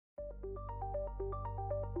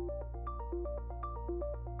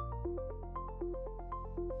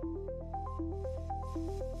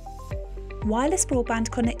Wireless broadband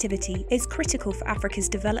connectivity is critical for Africa's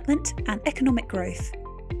development and economic growth.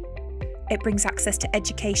 It brings access to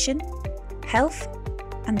education, health,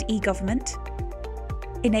 and e-government,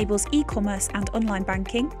 enables e-commerce and online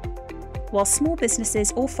banking, while small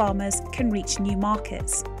businesses or farmers can reach new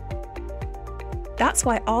markets. That's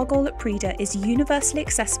why our goal at PRIDA is universally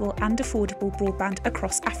accessible and affordable broadband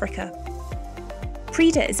across Africa.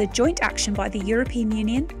 PRIDA is a joint action by the European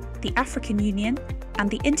Union, the African Union, and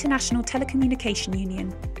the International Telecommunication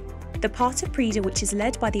Union. The part of PRIDA which is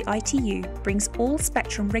led by the ITU brings all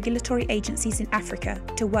spectrum regulatory agencies in Africa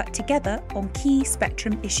to work together on key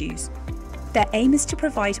spectrum issues. Their aim is to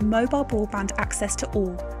provide mobile broadband access to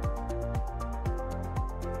all.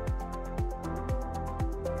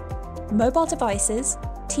 Mobile devices,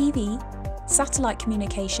 TV, satellite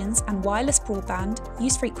communications and wireless broadband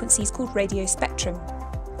use frequencies called radio spectrum.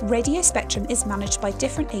 Radio spectrum is managed by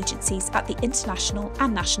different agencies at the international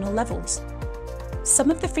and national levels.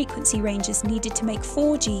 Some of the frequency ranges needed to make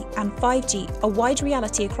 4G and 5G a wide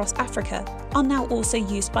reality across Africa are now also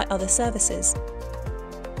used by other services.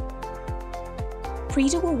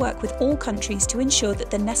 PRIDA will work with all countries to ensure that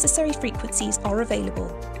the necessary frequencies are available.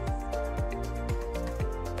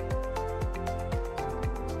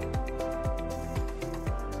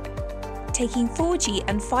 Taking 4G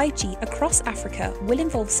and 5G across Africa will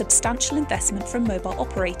involve substantial investment from mobile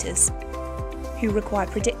operators, who require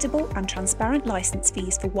predictable and transparent licence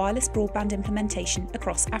fees for wireless broadband implementation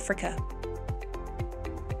across Africa.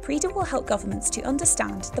 PRIDA will help governments to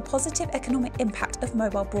understand the positive economic impact of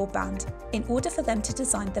mobile broadband in order for them to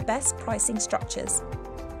design the best pricing structures.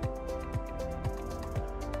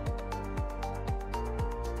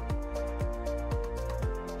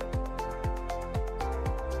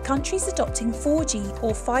 Countries adopting 4G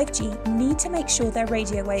or 5G need to make sure their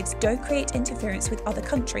radio waves don't create interference with other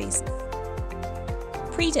countries.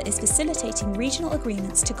 PRIDA is facilitating regional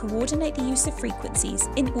agreements to coordinate the use of frequencies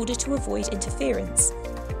in order to avoid interference.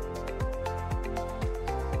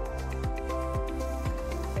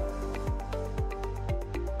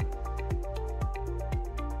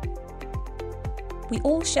 We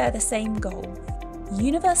all share the same goal: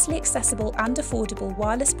 universally accessible and affordable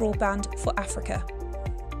wireless broadband for Africa.